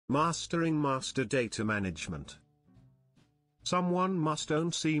Mastering master data management. Someone must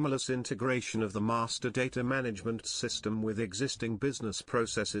own seamless integration of the master data management system with existing business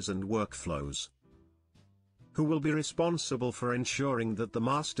processes and workflows. Who will be responsible for ensuring that the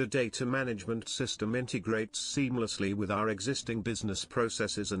master data management system integrates seamlessly with our existing business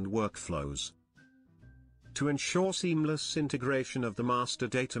processes and workflows? To ensure seamless integration of the master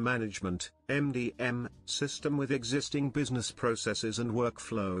data management (MDM) system with existing business processes and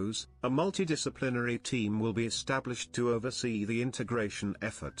workflows, a multidisciplinary team will be established to oversee the integration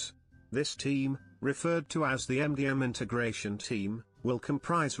effort. This team, referred to as the MDM integration team, will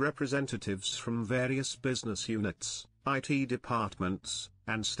comprise representatives from various business units, IT departments,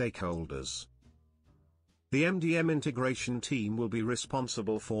 and stakeholders. The MDM integration team will be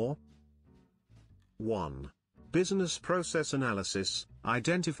responsible for 1. Business process analysis,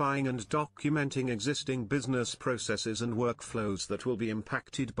 identifying and documenting existing business processes and workflows that will be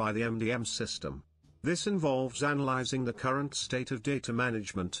impacted by the MDM system. This involves analyzing the current state of data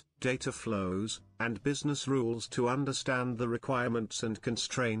management, data flows, and business rules to understand the requirements and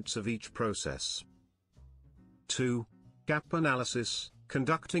constraints of each process. 2. Gap analysis,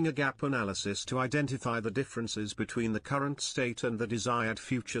 conducting a gap analysis to identify the differences between the current state and the desired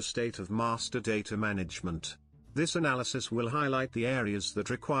future state of master data management. This analysis will highlight the areas that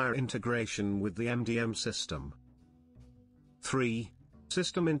require integration with the MDM system. 3.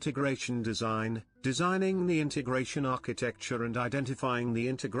 System integration design, designing the integration architecture and identifying the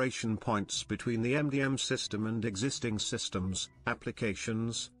integration points between the MDM system and existing systems,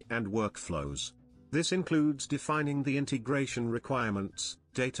 applications, and workflows. This includes defining the integration requirements,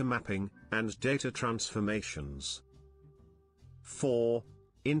 data mapping, and data transformations. 4.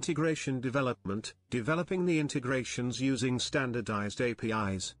 Integration development, developing the integrations using standardized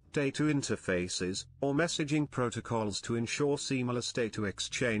APIs, data interfaces, or messaging protocols to ensure seamless data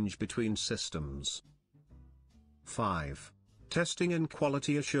exchange between systems. 5. Testing and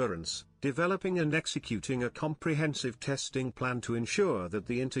quality assurance, developing and executing a comprehensive testing plan to ensure that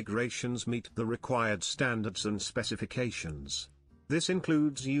the integrations meet the required standards and specifications. This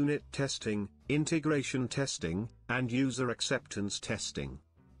includes unit testing, integration testing, and user acceptance testing.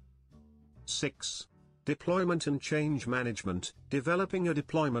 6. Deployment and change management, developing a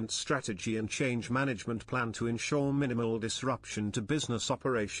deployment strategy and change management plan to ensure minimal disruption to business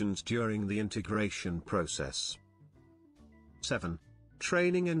operations during the integration process. 7.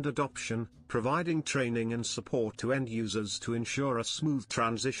 Training and adoption, providing training and support to end users to ensure a smooth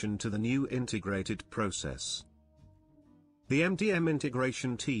transition to the new integrated process. The MDM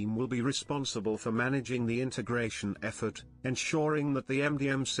integration team will be responsible for managing the integration effort, ensuring that the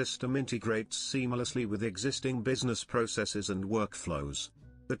MDM system integrates seamlessly with existing business processes and workflows.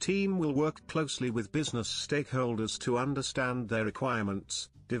 The team will work closely with business stakeholders to understand their requirements,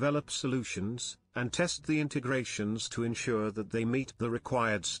 develop solutions, and test the integrations to ensure that they meet the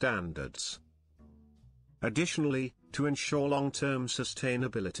required standards. Additionally, to ensure long-term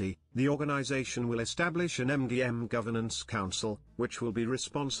sustainability, the organization will establish an MDM Governance Council, which will be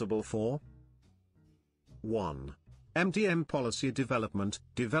responsible for 1. MDM policy development,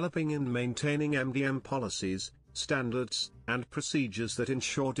 developing and maintaining MDM policies, standards, and procedures that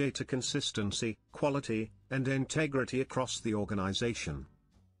ensure data consistency, quality, and integrity across the organization.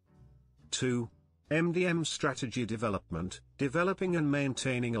 2. MDM strategy development, developing and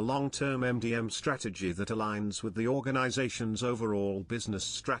maintaining a long-term MDM strategy that aligns with the organization's overall business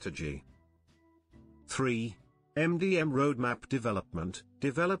strategy. 3. MDM roadmap development,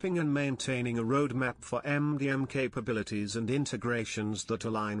 developing and maintaining a roadmap for MDM capabilities and integrations that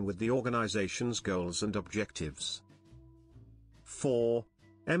align with the organization's goals and objectives. 4.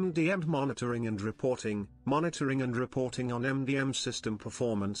 MDM monitoring and reporting, monitoring and reporting on MDM system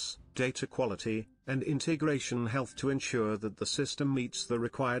performance, data quality, and integration health to ensure that the system meets the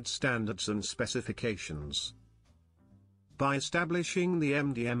required standards and specifications. By establishing the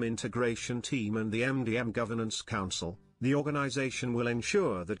MDM integration team and the MDM Governance Council, the organization will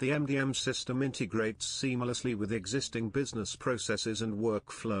ensure that the MDM system integrates seamlessly with existing business processes and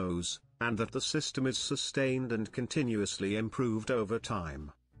workflows, and that the system is sustained and continuously improved over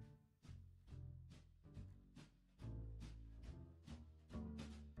time.